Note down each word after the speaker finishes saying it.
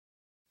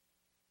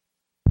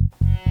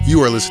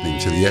You are listening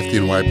to the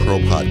FDNY Pro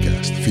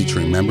podcast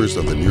featuring members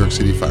of the New York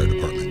City Fire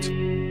Department.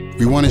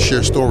 We want to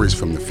share stories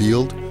from the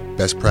field,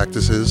 best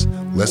practices,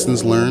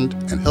 lessons learned,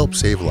 and help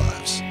save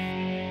lives.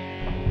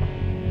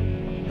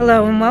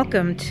 Hello and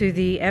welcome to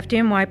the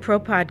FDNY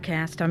Pro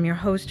podcast. I'm your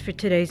host for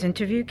today's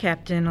interview,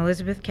 Captain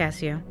Elizabeth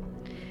Cassio.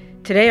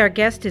 Today our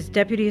guest is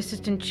Deputy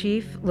Assistant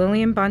Chief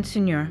Lillian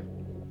Bonsignor.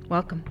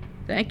 Welcome.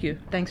 Thank you.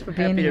 Thanks for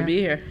being here. Happy to be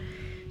here.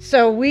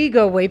 So we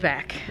go way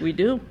back. We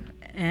do.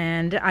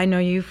 And I know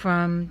you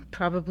from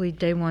probably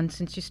day one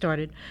since you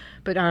started,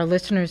 but our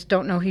listeners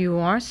don't know who you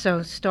are,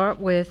 so start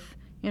with,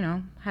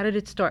 how did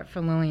it start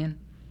for Lillian?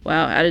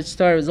 Wow, how did it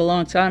start? It was a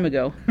long time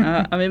ago.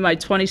 I'm in my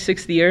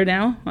 26th year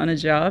now on a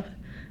job.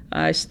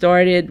 I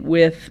started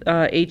with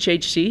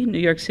HHC, New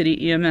York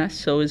City EMS,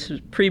 so it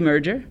was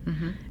pre-merger.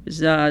 Mm-hmm. It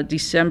was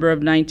December of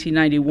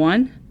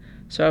 1991.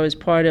 So I was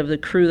part of the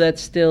crew that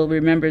still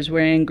remembers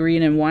wearing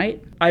green and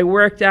white. I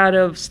worked out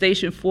of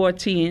Station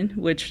 14,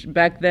 which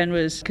back then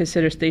was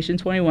considered Station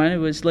 21. It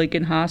was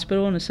Lincoln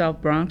Hospital in the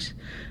South Bronx.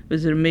 It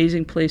was an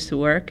amazing place to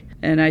work.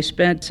 And I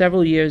spent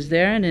several years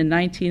there. And in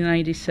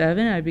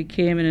 1997, I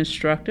became an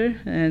instructor.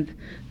 And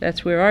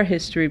that's where our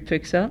history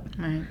picks up.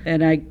 Right.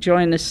 And I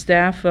joined the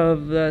staff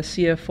of the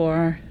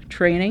CFR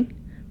training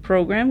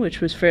program,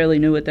 which was fairly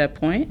new at that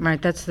point.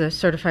 Right, that's the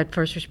Certified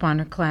First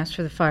Responder class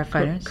for the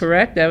firefighters.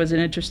 Correct. That was an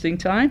interesting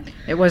time.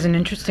 It was an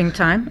interesting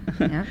time,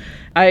 yeah.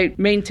 I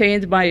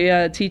maintained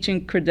my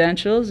teaching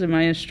credentials and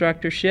my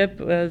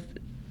instructorship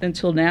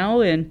until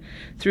now, and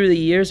through the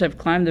years I've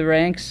climbed the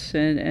ranks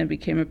and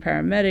became a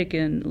paramedic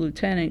and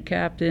lieutenant,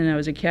 captain. I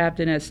was a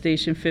captain at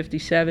Station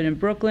 57 in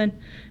Brooklyn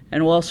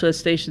and also at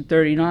Station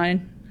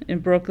 39 in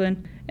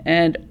Brooklyn.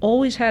 And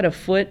always had a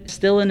foot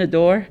still in the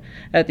door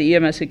at the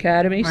EMS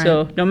Academy. Right.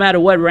 So no matter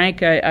what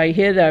rank I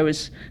hit, I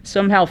was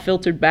somehow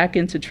filtered back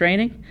into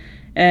training.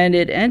 And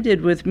it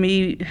ended with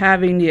me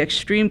having the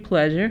extreme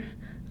pleasure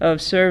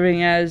of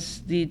serving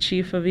as the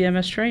chief of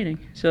EMS training.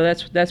 So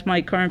that's my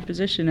current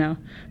position now.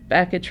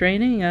 Back at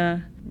training,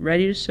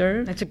 ready to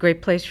serve. That's a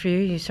great place for you.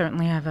 You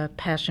certainly have a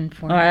passion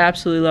for it. I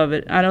absolutely love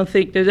it. I don't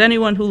think there's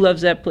anyone who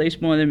loves that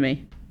place more than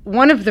me.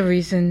 One of the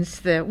reasons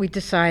that we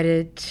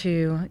decided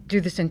to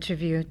do this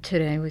interview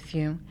today with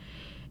you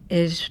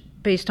is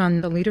based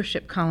on the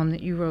leadership column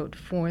that you wrote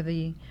for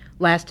the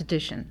last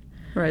edition.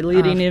 Right,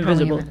 Leading the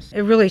Invisible.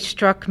 It really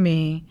struck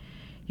me,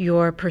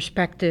 your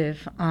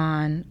perspective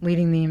on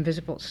leading the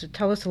invisible. So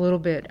tell us a little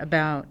bit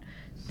about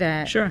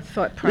that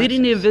thought process.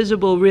 Leading the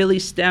Invisible really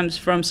stems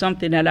from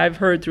something that I've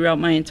heard throughout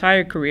my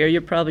entire career.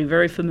 You're probably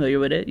very familiar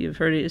with it. You've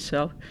heard it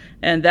yourself.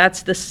 And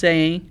that's the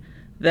saying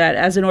that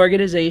as an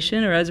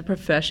organization or as a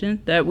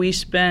profession, that we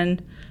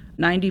spend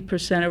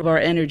 90% of our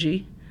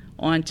energy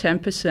on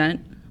 10%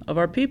 of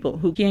our people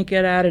who can't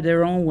get out of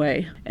their own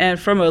way. And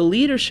from a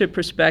leadership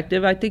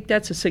perspective, I think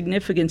that's a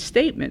significant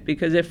statement,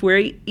 because if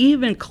we're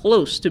even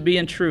close to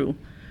being true,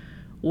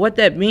 what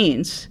that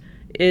means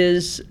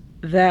is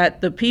that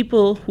the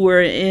people who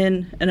are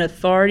in an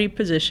authority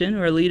position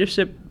or a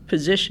leadership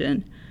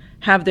position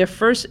have their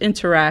first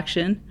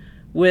interaction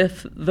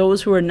with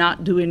those who are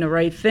not doing the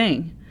right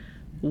thing.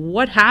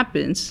 What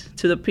happens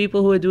to the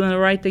people who are doing the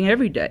right thing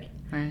every day?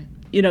 Right.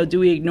 Do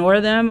we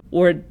ignore them,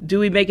 or do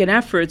we make an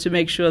effort to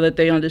make sure that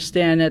they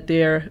understand that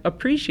they're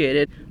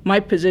appreciated? My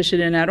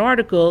position in that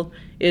article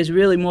is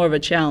really more of a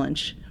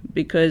challenge,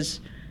 because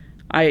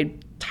I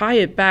tie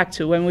it back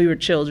to when we were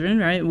children,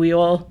 right? We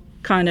all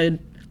kind of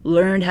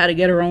learned how to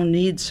get our own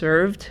needs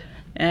served.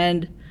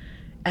 And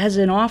as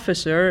an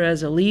officer,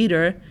 as a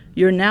leader,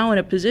 you're now in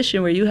a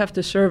position where you have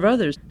to serve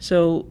others.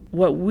 So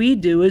what we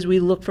do is we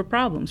look for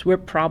problems. We're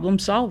problem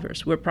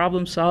solvers. We're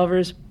problem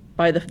solvers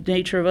by the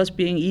nature of us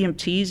being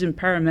EMTs and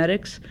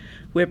paramedics.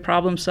 We're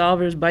problem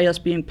solvers by us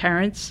being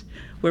parents.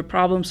 We're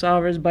problem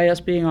solvers by us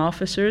being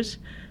officers.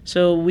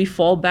 So we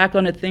fall back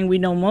on the thing we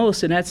know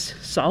most, and that's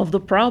solve the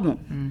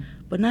problem.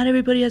 But not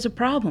everybody has a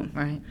problem.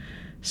 Right.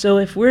 So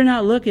if we're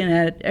not looking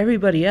at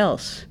everybody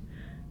else,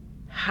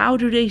 how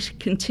do they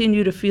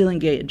continue to feel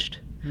engaged?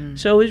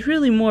 So it's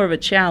really more of a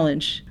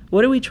challenge.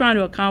 What are we trying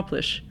to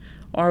accomplish?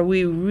 Are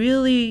we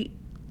really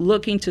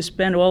looking to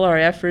spend all our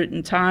effort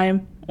and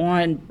time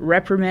on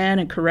reprimand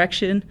and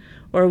correction,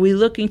 or are we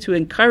looking to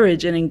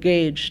encourage and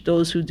engage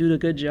those who do the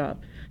good job?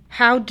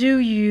 How do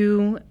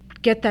you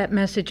get that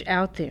message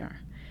out there?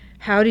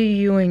 How do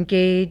you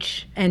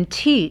engage and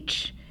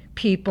teach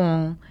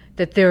people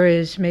that there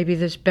is maybe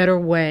this better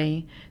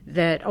way,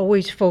 that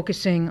always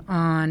focusing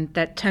on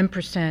that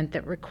 10%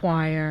 that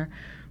require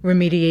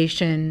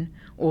remediation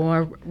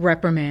or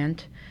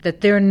reprimand,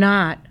 that they're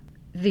not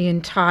the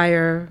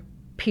entire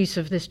piece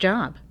of this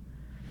job?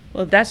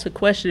 Well, that's the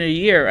question of the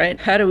year, right?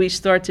 How do we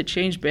start to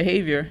change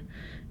behavior?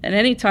 And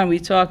anytime we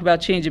talk about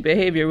changing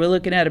behavior, we're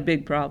looking at a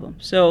big problem.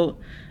 So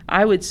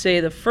I would say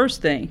the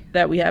first thing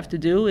that we have to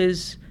do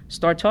is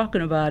start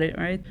talking about it,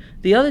 right?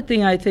 The other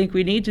thing I think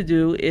we need to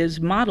do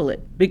is model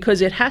it, because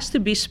it has to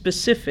be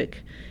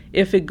specific.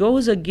 If it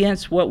goes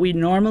against what we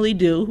normally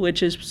do,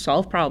 which is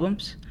solve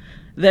problems,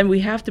 then we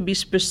have to be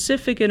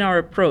specific in our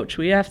approach.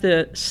 We have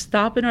to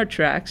stop in our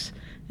tracks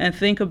and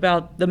think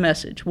about the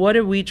message. What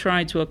are we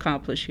trying to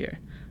accomplish here?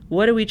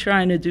 What are we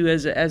trying to do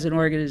as an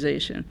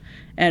organization?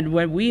 And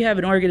when we have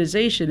an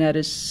organization that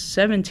is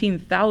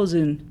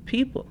 17,000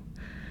 people,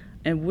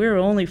 and we're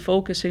only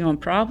focusing on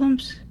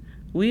problems,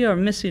 we are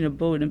missing a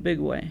boat in a big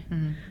way.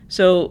 Mm-hmm.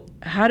 So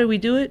how do we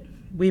do it?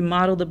 We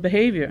model the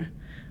behavior.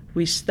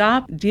 We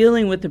stop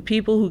dealing with the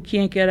people who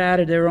can't get out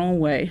of their own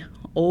way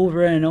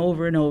over and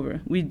over and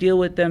over. We deal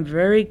with them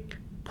very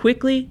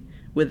quickly,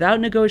 without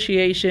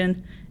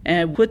negotiation,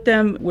 and put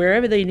them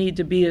wherever they need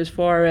to be as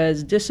far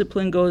as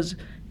discipline goes.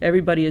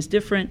 Everybody is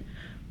different.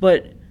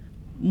 But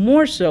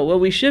more so, what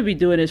we should be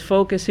doing is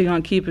focusing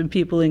on keeping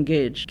people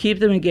engaged. Keep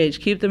them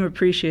engaged, keep them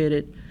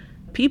appreciated.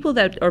 People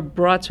that are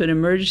brought to an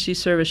emergency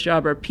service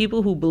job are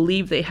people who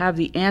believe they have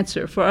the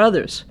answer for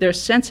others. They're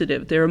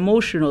sensitive, they're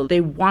emotional, they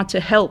want to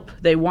help,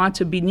 they want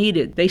to be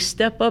needed. They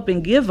step up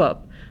and give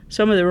up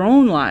some of their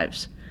own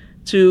lives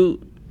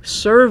to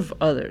serve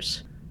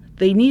others.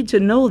 They need to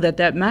know that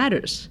that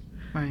matters.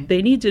 Right.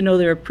 They need to know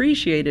they're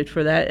appreciated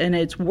for that, and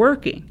it's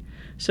working.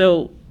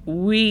 So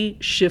we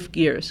shift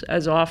gears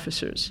as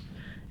officers,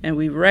 and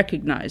we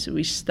recognize it.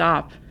 We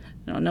stop.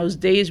 On those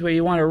days where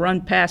you want to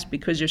run past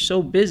because you're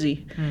so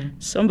busy,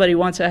 somebody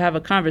wants to have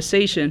a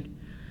conversation,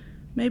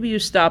 maybe you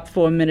stop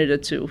for a minute or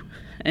two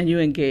and you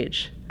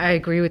engage. I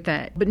agree with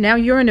that. But now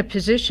you're in a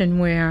position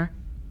where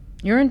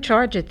you're in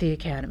charge at the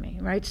academy,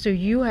 right? So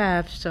you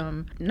have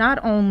some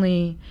not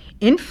only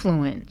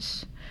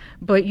influence,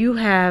 but you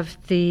have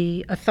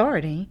the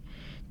authority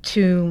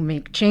to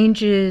make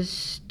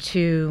changes,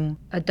 to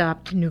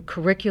adopt new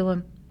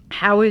curriculum.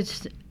 How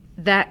is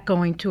that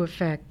going to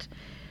affect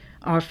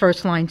our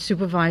first line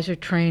supervisor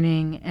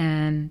training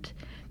and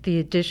the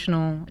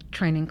additional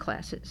training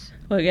classes?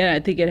 Well, again, I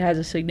think it has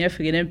a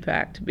significant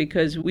impact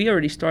because we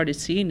already started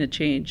seeing the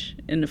change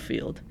in the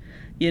field,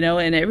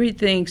 and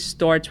everything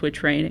starts with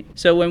training.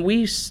 So when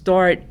we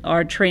start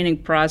our training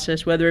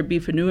process, whether it be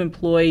for new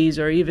employees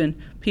or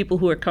even people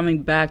who are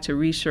coming back to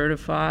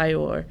recertify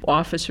or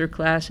officer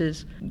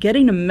classes,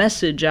 getting the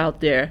message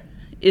out there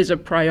is a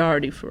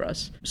priority for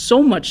us.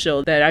 So much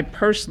so that I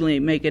personally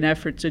make an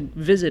effort to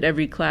visit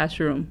every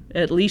classroom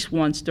at least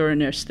once during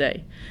their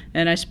stay.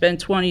 And I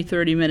spend 20,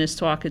 30 minutes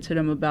talking to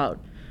them about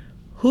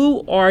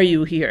who are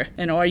you here?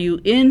 And are you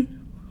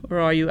in or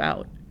are you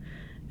out?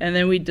 And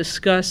then we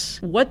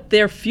discuss what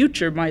their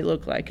future might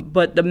look like.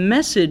 But the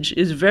message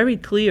is very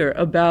clear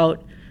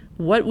about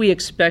what we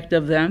expect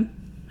of them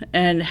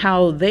and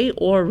how they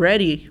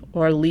already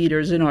are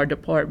leaders in our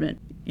department.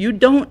 You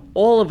don't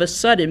all of a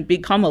sudden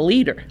become a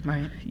leader.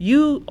 Right.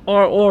 You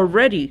are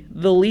already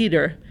the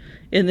leader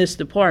in this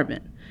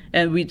department.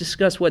 And we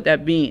discuss what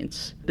that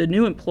means. The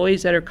new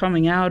employees that are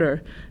coming out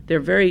they're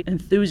very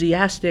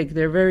enthusiastic,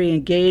 they're very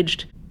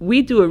engaged.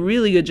 We do a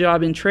really good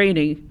job in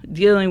training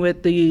dealing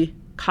with the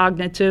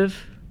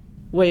cognitive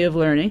way of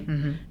learning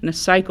and the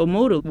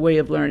psychomotor way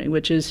of learning,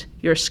 which is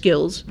your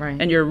skills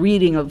and your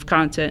reading of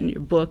content and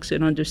your books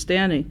and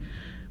understanding.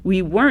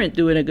 We weren't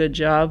doing a good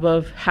job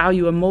of how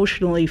you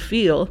emotionally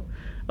feel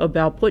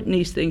about putting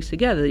these things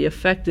together, the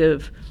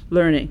effective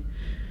learning.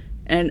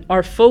 And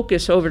our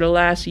focus over the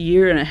last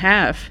year and a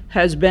half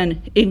has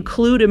been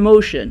include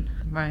emotion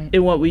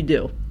in what we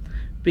do.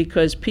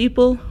 Because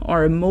people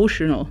are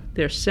emotional,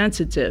 they're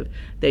sensitive,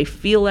 they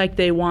feel like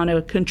they want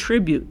to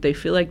contribute, they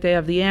feel like they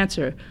have the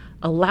answer.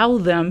 Allow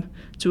them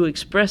to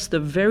express the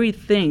very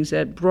things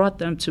that brought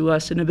them to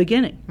us in the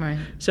beginning. Right.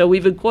 So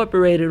we've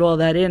incorporated all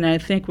that in, and I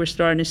think we're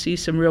starting to see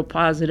some real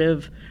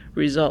positive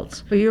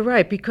results. Well, you're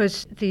right,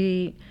 because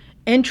the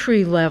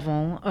entry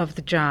level of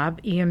the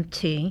job,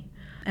 EMT,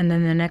 and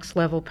then the next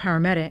level,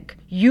 paramedic,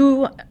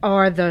 you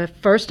are the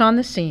first on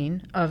the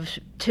scene of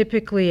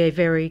typically a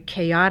very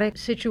chaotic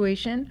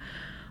situation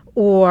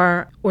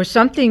or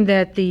something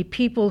that the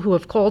people who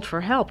have called for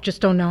help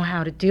just don't know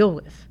how to deal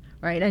with.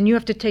 Right, and you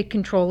have to take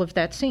control of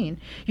that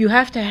scene. You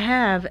have to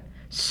have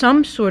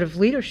some sort of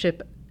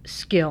leadership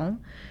skill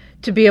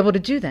to be able to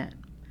do that.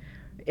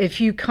 If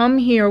you come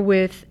here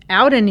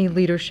without any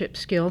leadership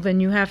skill,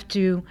 then you have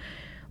to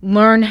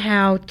learn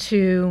how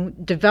to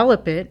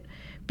develop it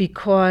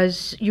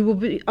because you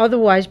will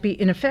otherwise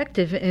be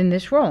ineffective in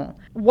this role.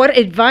 What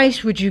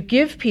advice would you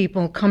give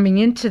people coming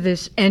into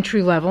this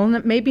entry level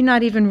and maybe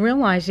not even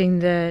realizing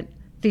that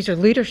these are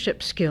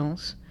leadership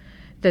skills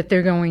that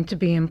they're going to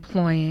be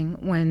employing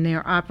when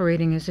they're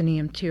operating as an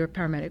EMT or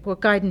paramedic?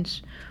 What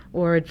guidance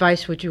or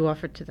advice would you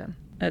offer to them?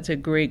 That's a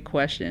great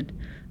question.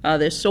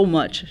 There's so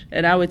much.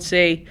 And I would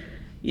say,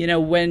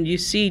 when you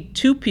see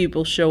two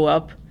people show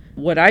up,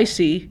 what I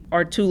see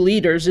are two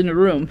leaders in the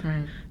room.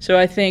 Right. So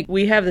I think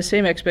we have the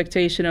same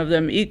expectation of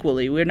them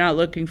equally. We're not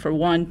looking for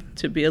one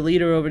to be a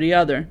leader over the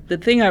other. The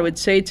thing I would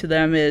say to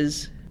them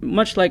is,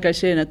 much like I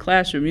say in a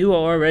classroom, you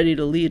are already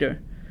the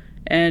leader.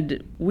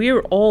 And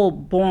we're all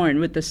born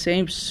with the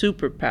same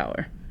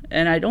superpower.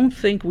 And I don't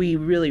think we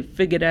really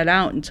figure that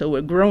out until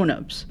we're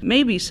grown-ups.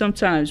 Maybe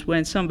sometimes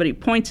when somebody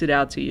points it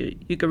out to you,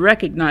 you can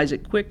recognize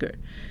it quicker.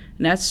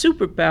 And that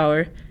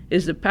superpower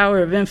is the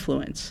power of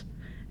influence.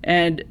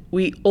 And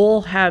we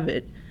all have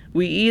it.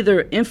 We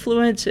either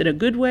influence in a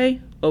good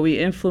way or we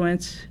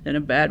influence in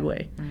a bad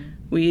way.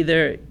 We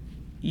either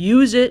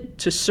use it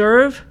to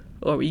serve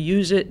or we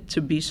use it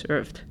to be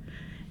served.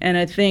 And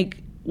I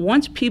think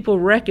once people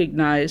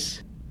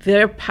recognize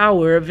their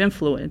power of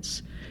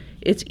influence,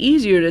 it's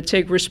easier to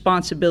take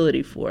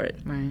responsibility for it.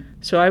 Right.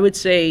 So I would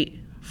say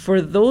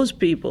for those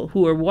people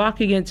who are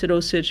walking into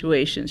those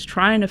situations,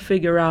 trying to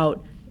figure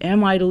out,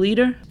 am I the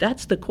leader?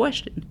 That's the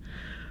question.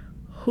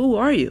 Who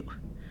are you?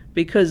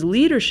 Because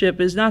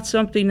leadership is not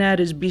something that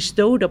is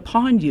bestowed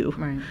upon you.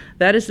 Right.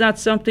 That is not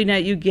something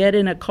that you get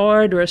in a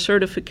card or a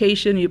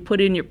certification you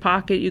put in your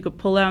pocket, you could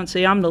pull out and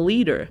say, I'm the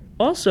leader.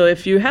 Also,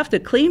 if you have to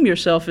claim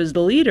yourself as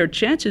the leader,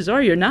 chances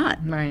are you're not.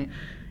 Right.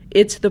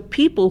 It's the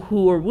people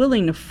who are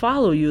willing to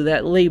follow you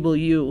that label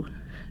you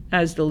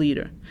as the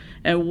leader.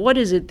 And what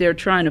is it they're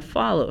trying to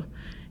follow?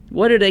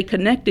 What are they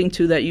connecting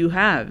to that you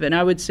have? And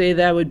I would say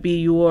that would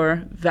be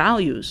your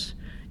values,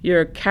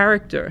 your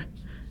character,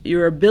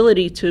 your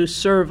ability to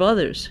serve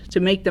others, to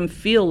make them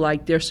feel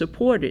like they're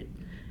supported.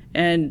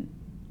 And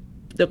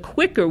the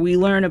quicker we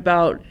learn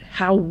about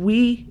how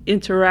we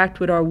interact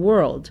with our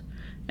world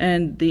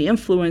and the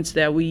influence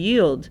that we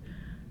yield,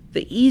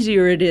 the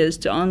easier it is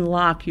to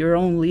unlock your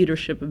own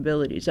leadership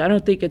abilities. I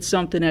don't think it's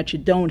something that you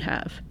don't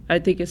have. I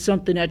think it's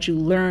something that you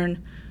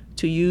learn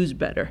to use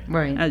better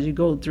as you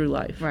go through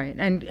life. Right.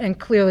 And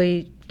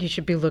clearly you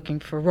should be looking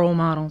for role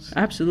models.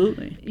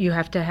 Absolutely. You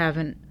have to have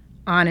an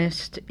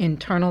honest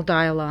internal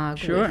dialogue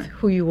with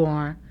who you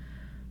are,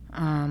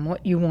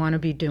 what you want to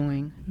be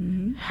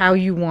doing, how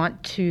you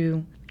want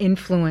to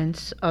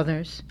influence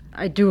others.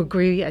 I do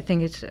agree. I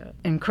think it's an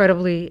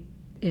incredibly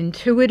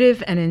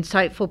intuitive and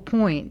insightful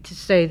point to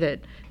say that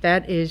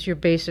that is your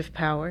base of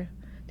power,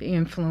 the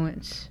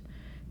influence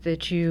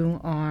that you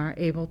are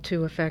able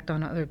to affect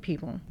on other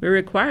people. It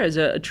requires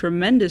a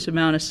tremendous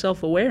amount of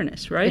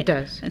self-awareness, right? It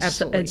does,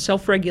 absolutely. And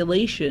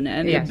self-regulation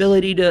and the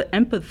ability to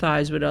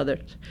empathize with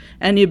others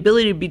and the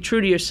ability to be true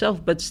to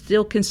yourself but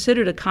still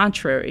consider the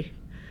contrary,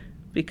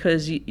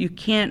 because you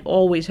can't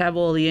always have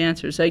all the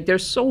answers. Like,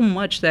 there's so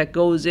much that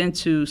goes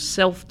into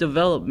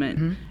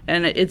self-development,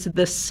 and it's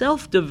the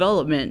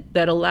self-development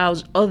that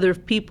allows other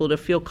people to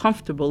feel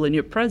comfortable in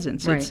your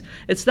presence. Right.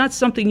 It's not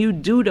something you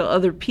do to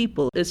other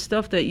people. It's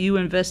stuff that you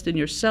invest in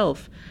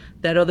yourself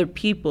that other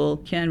people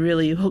can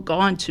really hook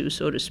onto,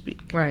 so to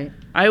speak. Right.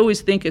 I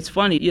always think it's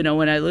funny,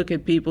 when I look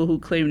at people who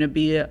claim to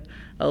be a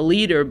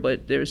leader,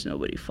 but there's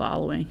nobody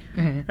following,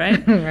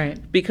 right?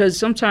 Right. Because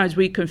sometimes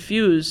we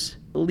confuse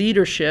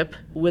leadership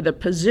with a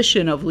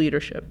position of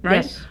leadership, right?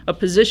 Yes. A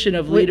position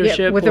of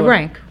leadership with a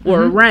rank.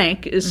 Or a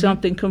rank is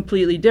something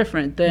completely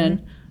different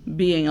than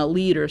being a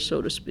leader,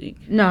 so to speak.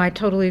 No, I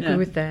totally agree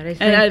with that.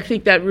 I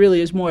think that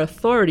really is more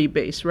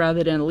authority-based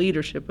rather than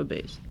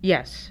leadership-based.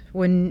 Yes.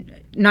 When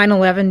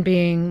 9/11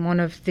 being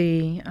one of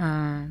the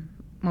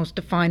most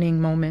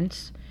defining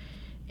moments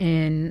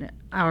in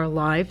our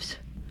lives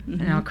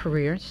and our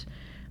careers,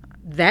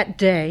 that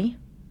day,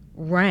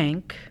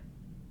 rank,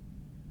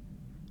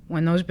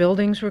 when those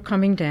buildings were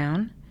coming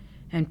down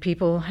and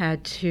people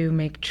had to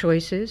make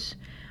choices,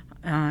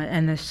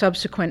 and the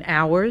subsequent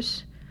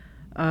hours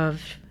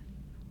of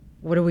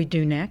what do we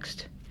do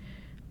next,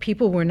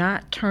 people were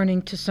not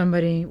turning to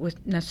somebody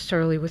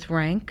necessarily with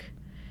rank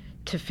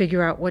to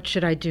figure out what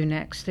should I do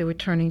next. They were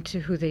turning to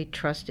who they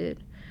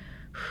trusted,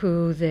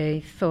 who they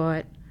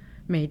thought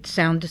made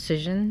sound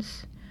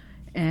decisions,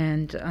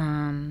 and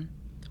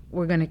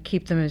were going to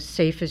keep them as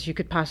safe as you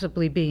could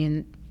possibly be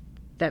in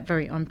that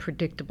very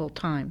unpredictable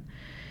time.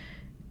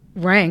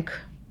 Rank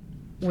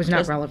was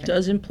not relevant.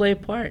 Doesn't play a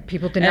part.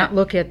 People did not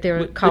look at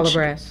their collar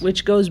brass.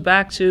 Which goes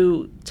back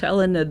to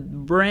telling a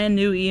brand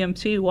new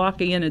EMT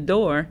walking in a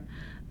door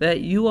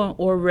that you are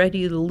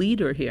already the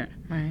leader here.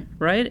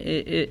 Right?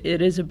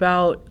 It is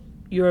about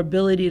your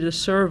ability to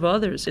serve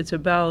others. It's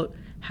about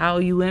how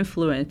you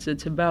influence.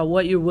 It's about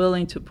what you're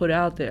willing to put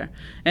out there.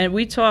 And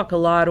we talk a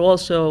lot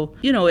also,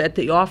 at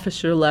the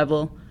officer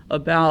level,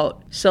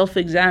 about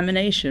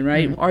self-examination,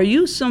 right? Are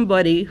you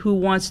somebody who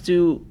wants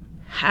to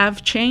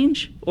have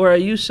change, or are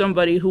you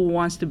somebody who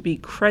wants to be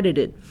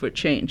credited for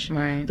change?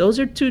 Right. Those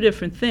are two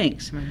different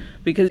things. Right.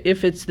 Because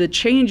if it's the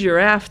change you're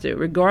after,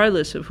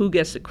 regardless of who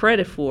gets the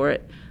credit for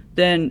it,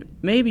 then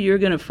maybe you're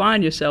going to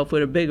find yourself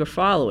with a bigger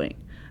following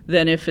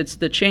than if it's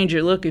the change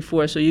you're looking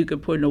for so you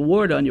could put an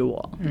award on your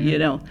wall.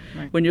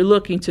 Right. When you're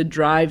looking to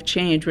drive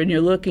change, when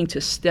you're looking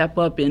to step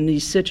up in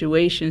these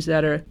situations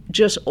that are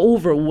just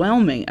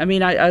overwhelming. I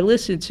mean, I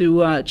listened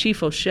to Chief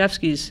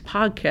Olszewski's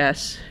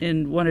podcast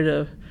in one of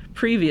the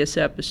previous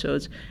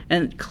episodes,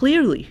 and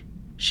clearly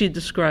she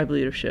described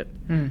leadership.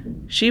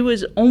 She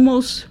was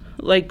almost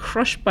like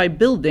crushed by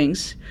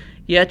buildings,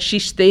 yet she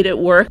stayed at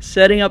work,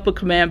 setting up a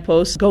command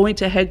post, going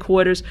to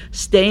headquarters,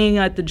 staying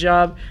at the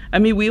job. I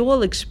mean, we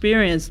all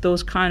experience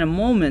those kind of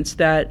moments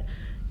that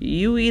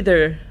you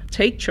either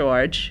take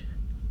charge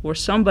or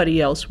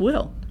somebody else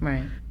will.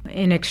 Right.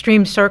 In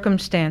extreme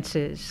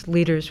circumstances,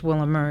 leaders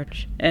will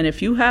emerge. And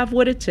if you have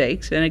what it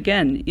takes, and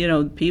again,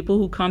 people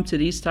who come to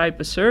these type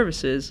of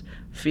services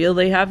feel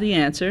they have the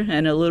answer,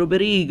 and a little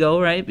bit of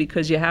ego, right?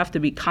 Because you have to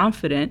be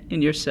confident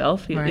in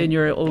yourself, Right. in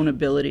your own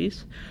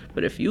abilities.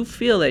 But if you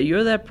feel that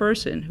you're that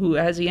person who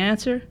has the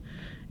answer,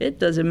 it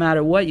doesn't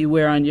matter what you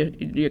wear on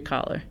your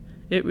collar.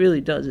 It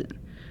really doesn't.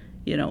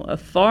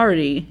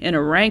 Authority in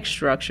a rank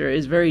structure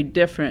is very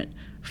different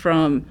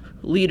from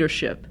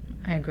leadership.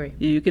 I agree.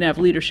 You can have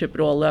leadership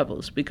at all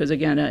levels because,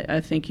 again, I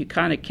think you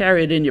kind of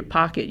carry it in your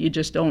pocket. You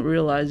just don't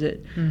realize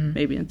it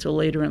maybe until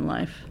later in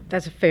life.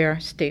 That's a fair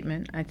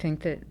statement. I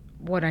think that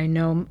what I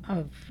know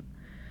of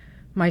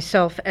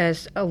myself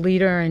as a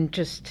leader and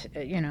just,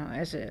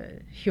 as a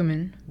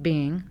human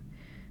being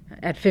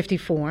at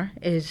 54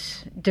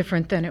 is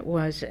different than it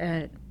was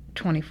at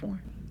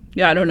 24.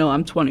 Yeah, I don't know.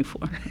 I'm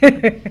 24.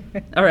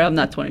 All right, I'm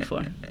not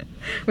 24.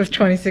 With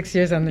 26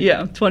 years on the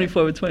Yeah, I'm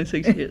 24 with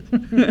 26 years.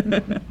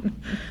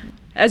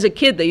 As a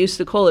kid, they used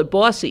to call it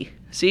bossy.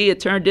 See, it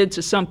turned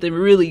into something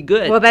really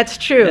good. Well, that's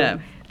true. Yeah.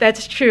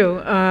 That's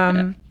true.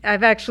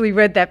 I've actually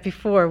read that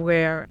before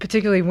where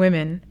particularly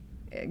women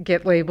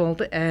get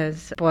labeled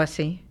as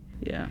bossy.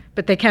 Yeah.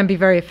 But they can be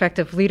very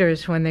effective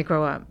leaders when they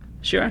grow up.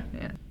 Sure.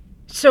 Yeah.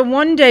 So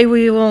one day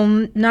we will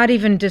not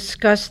even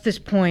discuss this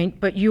point,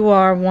 but you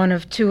are one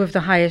of two of the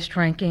highest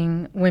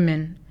ranking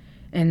women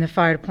in the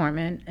fire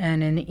department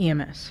and in the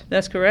EMS.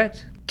 That's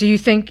correct. Do you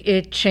think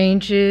it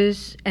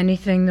changes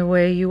anything the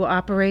way you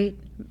operate,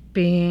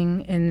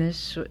 being in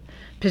this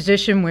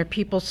position where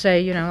people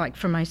say, like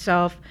for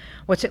myself,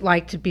 what's it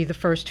like to be the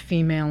first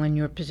female in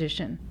your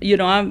position?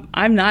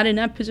 I'm not in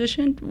that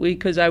position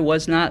because I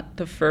was not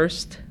the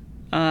first.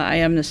 I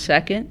am the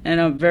second, and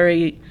I'm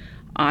very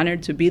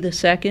honored to be the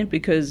second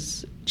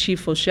because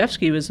Chief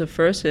Olszewski was the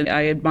first, and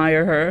I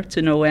admire her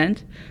to no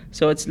end.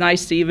 So it's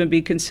nice to even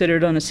be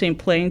considered on the same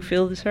playing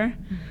field as her.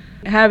 Mm-hmm.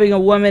 Having a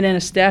woman in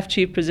a staff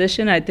chief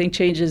position, I think,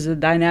 changes the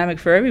dynamic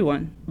for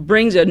everyone.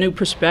 Brings a new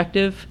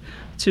perspective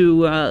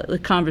to the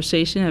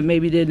conversation that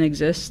maybe didn't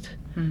exist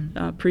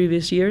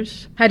previous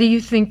years. How do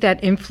you think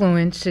that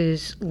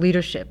influences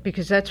leadership?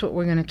 Because that's what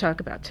we're going to talk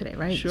about today,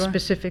 right? Sure.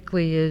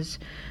 Specifically is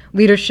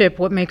leadership,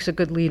 what makes a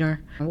good leader,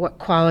 what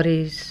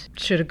qualities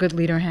should a good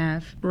leader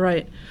have?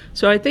 Right.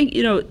 So I think,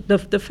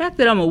 the fact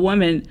that I'm a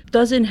woman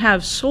doesn't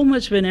have so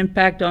much of an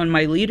impact on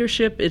my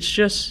leadership. It's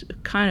just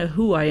kind of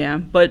who I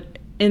am. But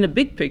in the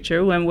big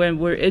picture, when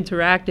we're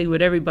interacting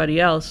with everybody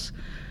else,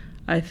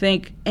 I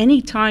think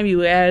any time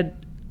you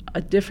add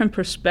a different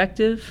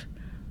perspective,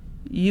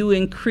 you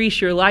increase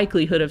your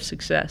likelihood of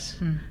success.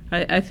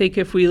 I think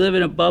if we live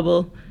in a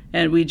bubble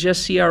and we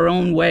just see our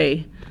own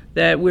way,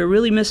 that we're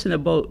really missing the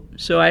boat.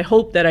 So I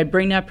hope that I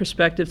bring that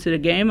perspective to the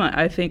game.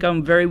 I think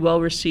I'm very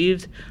well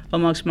received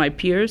amongst my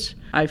peers.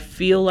 I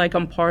feel like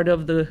I'm part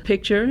of the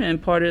picture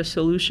and part of the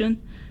solution.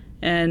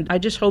 And I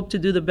just hope to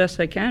do the best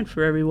I can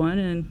for everyone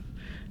and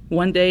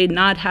one day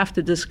not have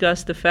to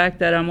discuss the fact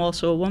that I'm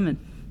also a woman.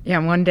 Yeah,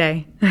 one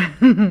day.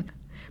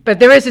 But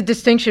there is a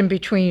distinction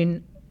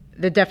between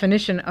the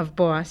definition of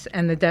boss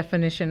and the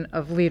definition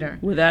of leader.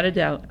 Without a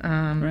doubt,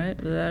 right?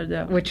 Without a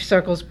doubt. Which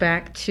circles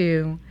back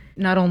to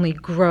not only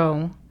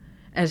grow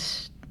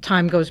as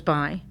time goes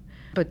by,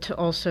 but to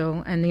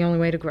also, and the only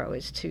way to grow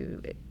is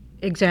to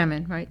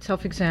examine, right?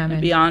 Self-examine.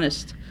 And be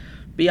honest.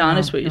 Be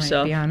honest with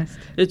yourself. Right, be honest.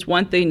 It's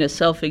one thing to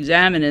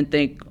self-examine and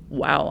think,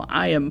 wow,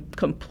 I am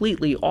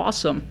completely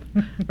awesome,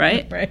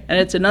 right? Right. And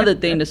it's another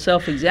thing to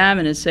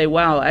self-examine and say,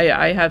 wow,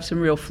 I have some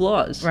real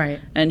flaws. Right.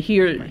 And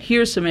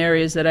here's some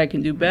areas that I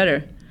can do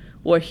better.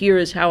 Or here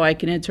is how I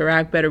can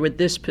interact better with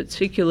this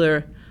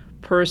particular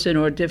person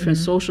or a different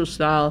social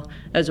style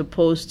as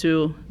opposed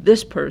to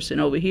this person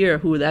over here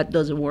who that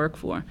doesn't work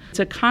for. It's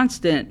a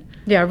constant...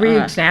 Yeah,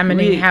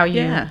 re-examining how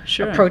you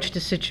approach the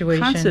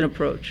situation. Constant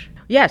approach.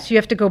 Yes, you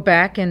have to go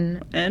back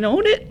and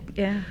own it.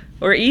 Yeah.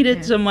 Or eat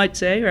it, some might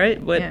say,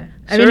 right? But Yeah.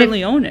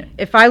 certainly own it.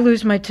 If I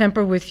lose my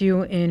temper with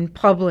you in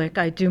public,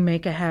 I do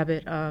make a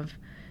habit of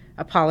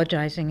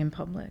apologizing in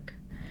public.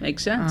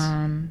 Makes sense.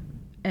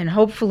 And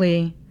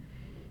hopefully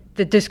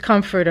the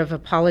discomfort of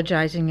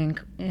apologizing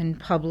in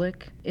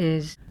public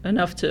is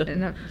enough to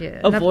enough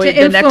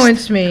to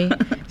influence me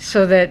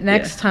so that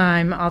next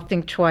time I'll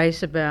think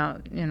twice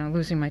about,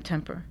 losing my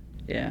temper.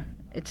 Yeah.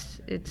 It's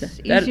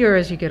easier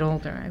as you get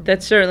older.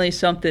 That's certainly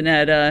something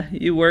that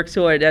you work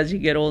toward as you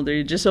get older.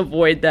 You just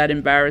avoid that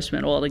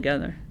embarrassment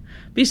altogether.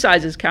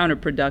 Besides, it's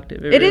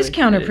counterproductive. It is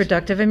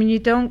counterproductive. I mean, you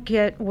don't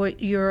get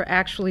what you're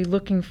actually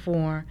looking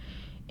for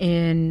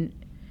in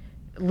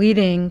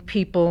leading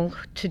people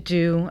to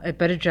do a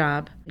better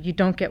job. You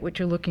don't get what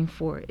you're looking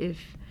for if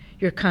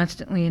you're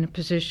constantly in a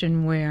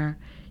position where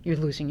you're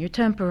losing your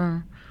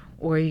temper,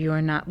 or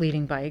you're not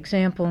leading by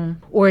example,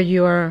 or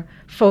you're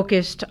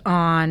focused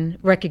on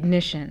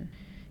recognition.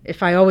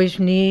 If I always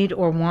need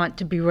or want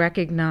to be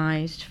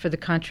recognized for the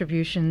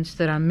contributions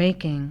that I'm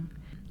making,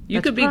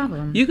 that's a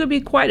problem. You could be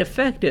quite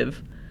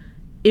effective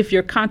if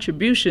your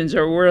contributions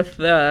are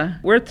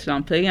worth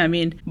something. I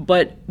mean,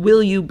 but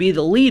will you be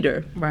the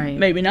leader? Right.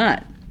 Maybe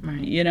not.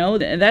 Right. You know,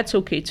 and that's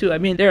okay too. I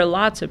mean, there are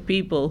lots of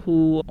people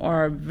who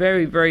are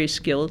very, very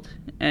skilled,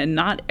 and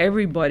not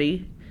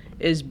everybody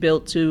is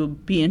built to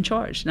be in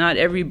charge. Not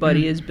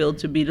everybody is built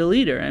to be the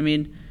leader. I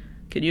mean,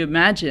 can you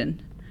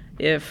imagine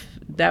if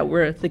that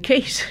were the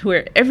case,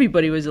 where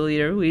everybody was a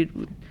leader?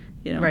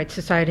 Right,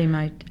 society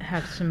might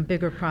have some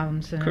bigger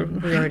problems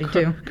than we already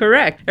do.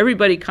 Correct.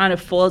 Everybody kind of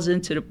falls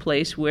into the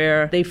place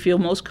where they feel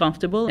most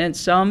comfortable, and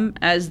some,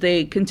 as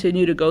they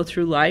continue to go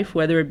through life,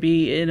 whether it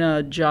be in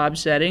a job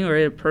setting or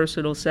in a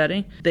personal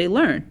setting, they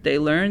learn,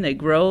 they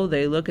grow,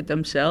 they look at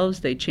themselves,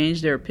 they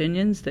change their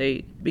opinions,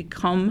 they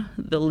become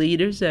the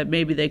leaders that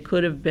maybe they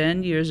could have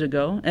been years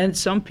ago. And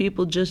some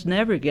people just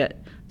never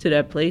get to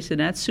that place, and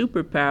that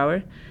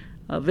superpower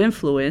of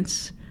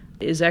influence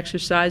is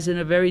exercised in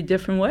a very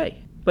different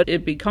way. But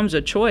it becomes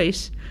a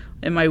choice.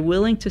 Am I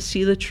willing to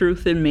see the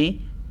truth in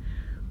me?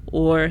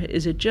 Or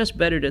is it just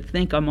better to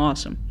think I'm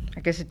awesome? I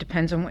guess it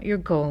depends on what your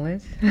goal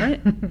is. Right.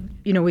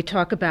 You know, we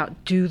talk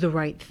about do the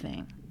right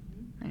thing.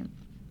 Right?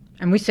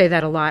 And we say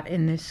that a lot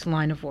in this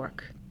line of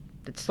work.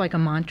 It's like a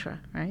mantra,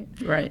 right?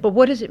 Right. But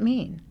what does it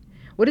mean?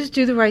 What does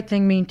do the right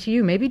thing mean to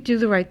you? Maybe do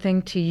the right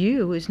thing to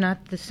you is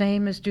not the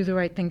same as do the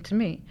right thing to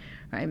me.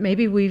 Right?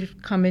 Maybe we've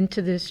come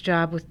into this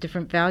job with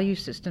different value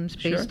systems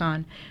based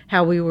on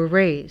how we were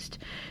raised.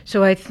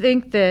 So I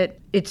think that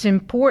it's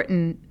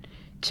important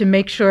to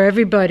make sure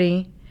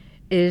everybody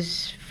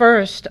is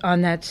first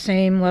on that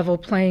same level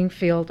playing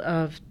field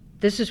of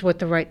this is what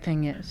the right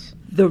thing is.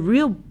 The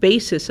real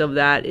basis of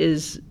that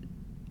is,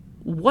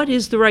 what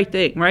is the right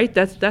thing, right?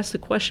 That's the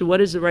question.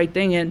 What is the right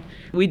thing? And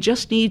we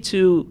just need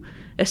to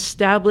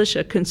establish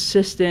a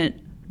consistent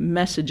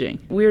messaging.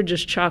 We're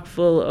just chock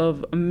full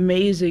of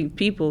amazing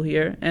people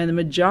here, and the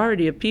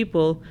majority of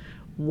people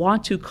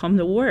want to come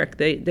to work.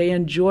 They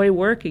enjoy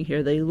working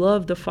here. They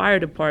love the fire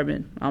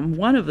department. I'm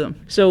one of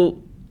them.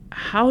 So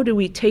how do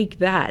we take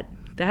that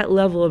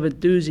level of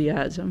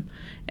enthusiasm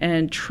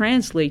and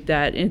translate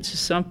that into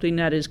something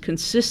that is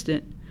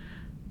consistent,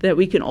 that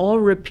we can all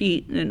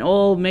repeat and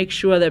all make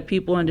sure that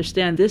people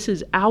understand this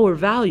is our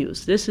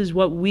values. This is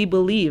what we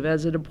believe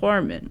as a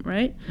department,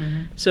 right?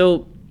 Mm-hmm.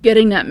 So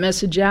getting that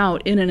message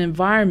out in an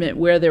environment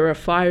where there are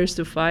fires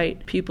to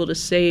fight, people to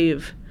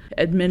save,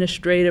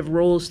 administrative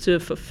roles to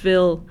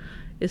fulfill,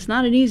 it's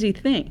not an easy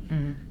thing.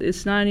 Mm-hmm.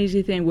 It's not an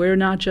easy thing. We're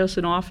not just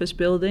an office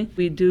building.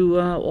 We do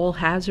all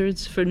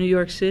hazards for New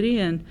York City,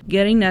 and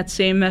getting that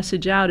same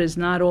message out is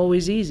not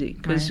always easy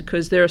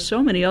because there are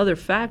so many other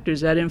factors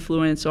that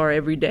influence our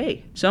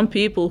everyday. Some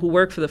people who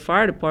work for the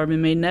fire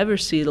department may never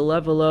see the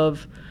level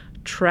of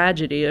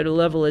tragedy or the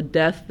level of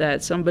death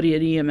that somebody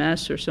at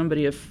EMS or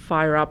somebody at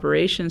fire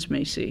operations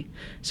may see.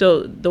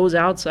 So those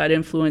outside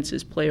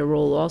influences play a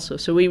role also.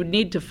 So we would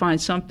need to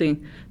find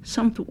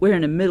somewhere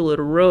in the middle of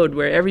the road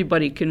where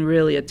everybody can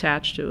really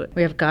attach to it.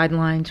 We have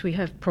guidelines, we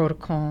have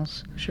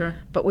protocols. Sure.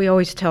 But we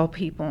always tell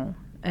people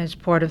as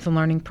part of the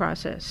learning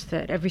process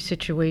that every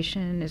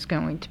situation is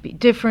going to be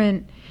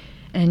different,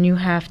 and you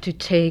have to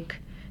take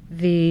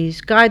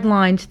these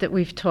guidelines that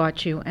we've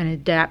taught you and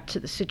adapt to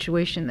the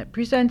situation that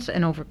presents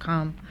and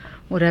overcome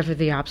whatever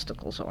the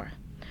obstacles are.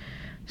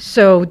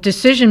 So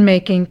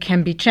decision-making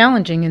can be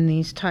challenging in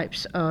these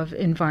types of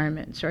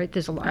environments, right?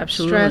 There's a lot of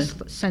stress,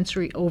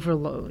 sensory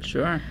overload.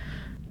 Sure.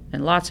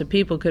 And lots of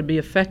people could be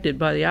affected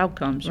by the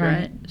outcomes,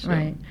 right?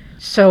 Right.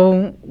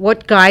 So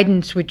what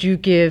guidance would you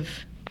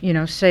give,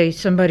 say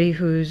somebody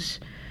who's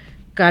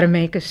got to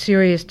make a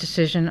serious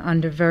decision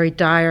under a very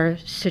dire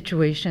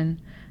situation,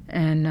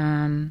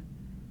 and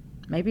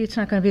maybe it's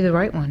not going to be the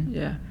right one.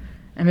 Yeah.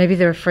 And maybe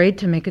they're afraid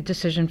to make a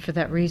decision for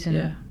that reason.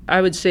 Yeah.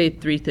 I would say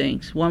 3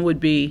 things. One would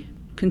be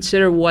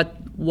consider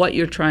what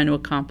you're trying to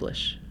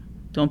accomplish.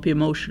 Don't be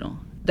emotional.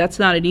 That's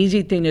not an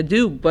easy thing to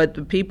do, but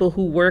the people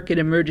who work in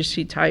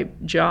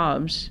emergency-type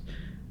jobs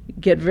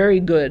get very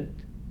good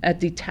at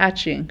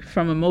detaching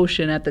from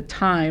emotion at the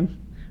time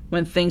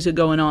when things are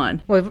going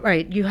on. Well,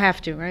 right. You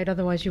have to, right?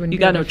 Otherwise you wouldn't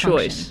be able to function. You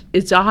got no choice.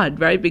 It's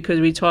odd, right? Because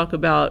we talk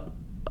about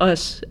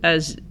us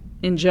as,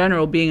 in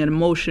general, being an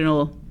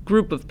emotional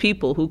group of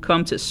people who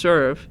come to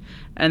serve,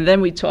 and then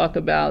we talk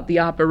about the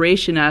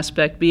operation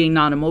aspect being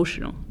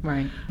non-emotional.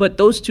 Right. But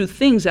those 2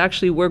 things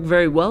actually work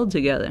very well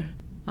together.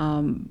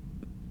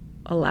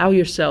 Allow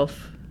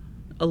yourself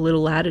a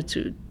little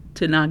latitude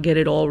to not get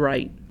it all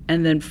right.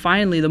 And then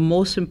finally, the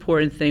most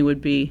important thing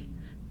would be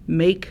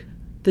make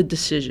the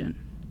decision.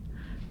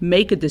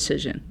 Make a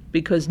decision,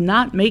 because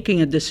not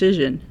making a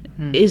decision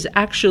is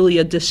actually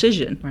a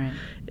decision. Right.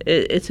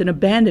 It's an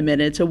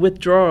abandonment. It's a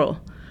withdrawal.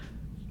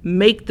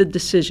 Make the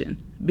decision.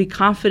 Be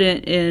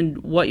confident in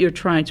what you're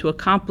trying to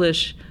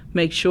accomplish.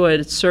 Make sure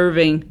it's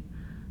serving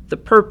the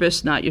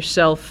purpose, not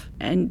yourself.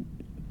 And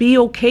be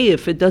okay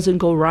if it doesn't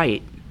go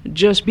right.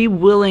 Just be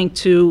willing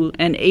to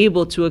and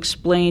able to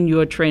explain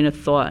your train of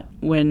thought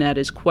when that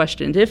is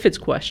questioned, if it's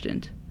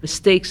questioned.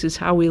 Mistakes is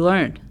how we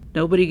learn.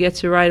 Nobody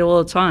gets it right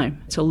all the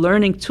time. It's a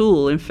learning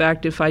tool. In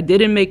fact, if I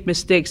didn't make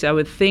mistakes, I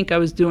would think I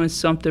was doing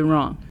something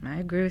wrong. I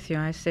agree with you.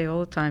 I say all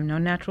the time, no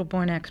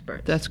natural-born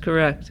experts. That's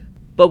correct.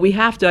 But we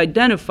have to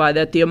identify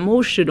that the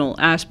emotional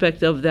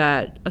aspect of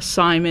that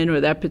assignment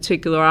or that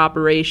particular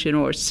operation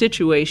or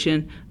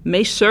situation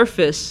may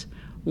surface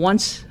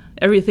once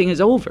everything is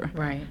over.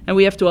 Right. And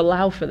we have to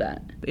allow for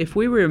that. If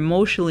we were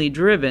emotionally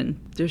driven,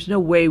 there's no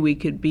way we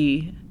could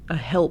be a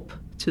help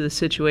to the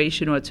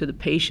situation or to the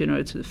patient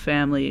or to the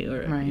family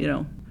or,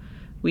 Right.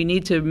 We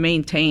need to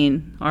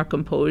maintain our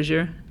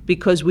composure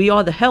because we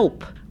are the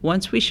help.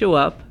 Once we show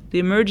up, the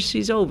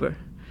emergency's over.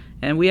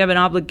 And we have an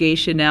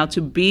obligation now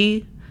to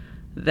be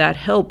that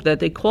help that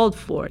they called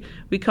for.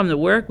 We come to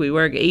work, we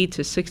work 8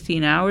 to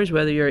 16 hours,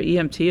 whether you're an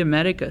EMT, a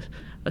medic, a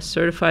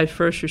certified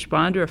first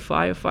responder, a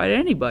firefighter,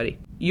 anybody.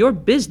 Your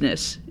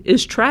business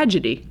is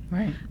tragedy.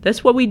 Right.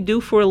 That's what we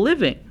do for a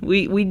living.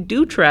 We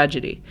do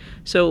tragedy.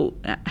 So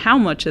how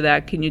much of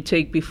that can you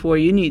take before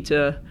you need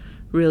to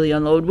really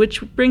unload?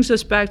 Which brings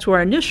us back to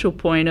our initial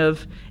point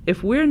of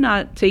if we're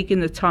not taking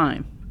the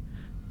time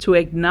to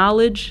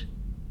acknowledge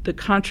the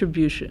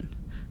contribution,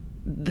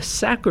 the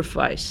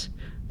sacrifice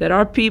that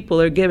our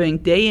people are giving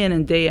day in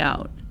and day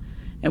out,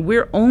 and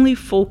we're only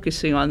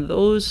focusing on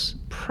those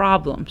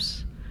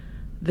problems,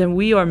 then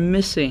we are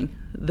missing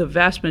the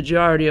vast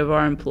majority of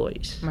our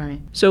employees.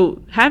 Right.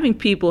 So having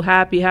people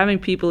happy, having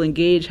people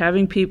engaged,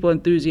 having people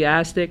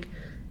enthusiastic,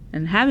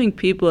 and having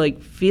people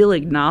feel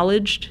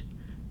acknowledged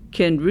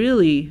can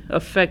really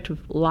affect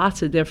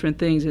lots of different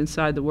things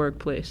inside the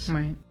workplace.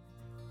 Right.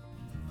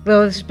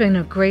 Well, it's been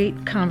a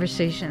great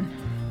conversation.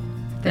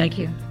 Thank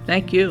you.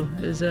 Thank you.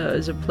 It was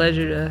a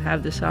pleasure to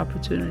have this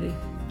opportunity.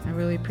 I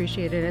really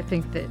appreciate it. I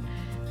think that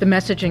the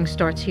messaging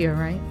starts here,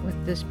 right,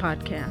 with this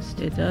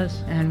podcast. It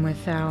does. And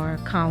with our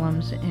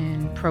columns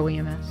in Pro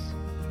EMS.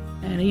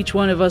 And each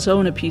one of us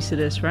own a piece of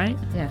this, right?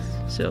 Yes.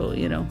 So,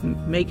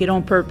 make it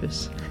on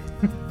purpose.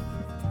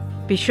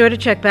 Be sure to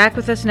check back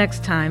with us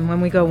next time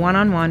when we go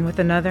one-on-one with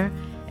another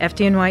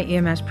FDNY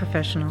EMS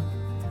professional.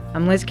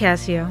 I'm Liz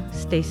Cassio.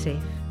 Stay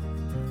safe.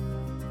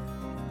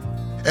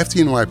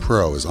 FDNY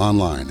Pro is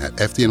online at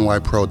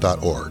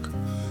fdnypro.org.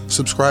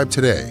 Subscribe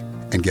today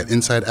and get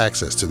inside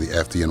access to the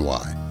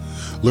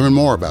FDNY. Learn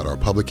more about our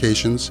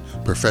publications,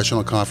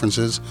 professional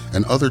conferences,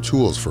 and other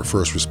tools for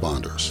first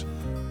responders.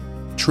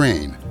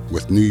 Train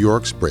with New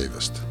York's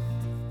bravest.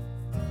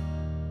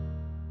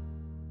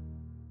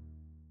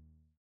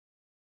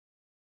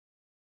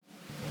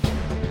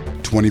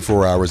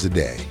 24 hours a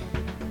day,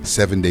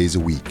 7 days a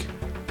week,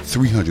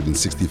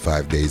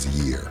 365 days a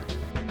year.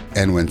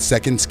 And when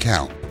seconds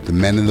count, the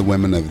men and the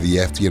women of the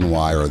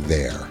FDNY are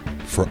there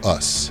for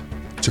us,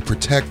 to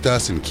protect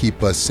us and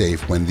keep us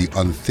safe when the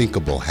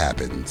unthinkable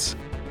happens.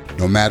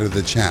 No matter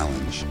the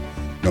challenge,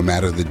 no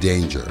matter the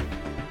danger,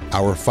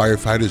 our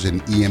firefighters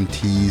and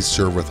EMTs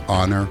serve with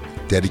honor,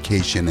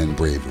 dedication, and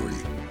bravery.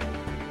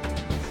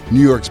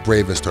 New York's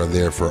bravest are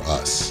there for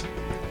us.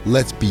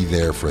 Let's be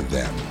there for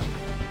them.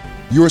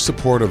 Your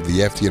support of the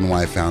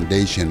FDNY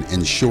Foundation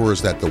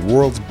ensures that the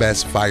world's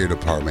best fire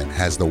department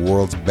has the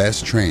world's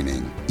best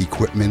training,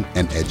 equipment,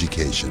 and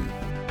education.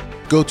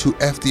 Go to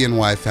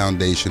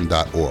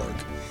fdnyfoundation.org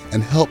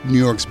and help New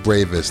York's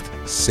bravest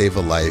save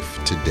a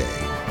life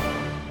today.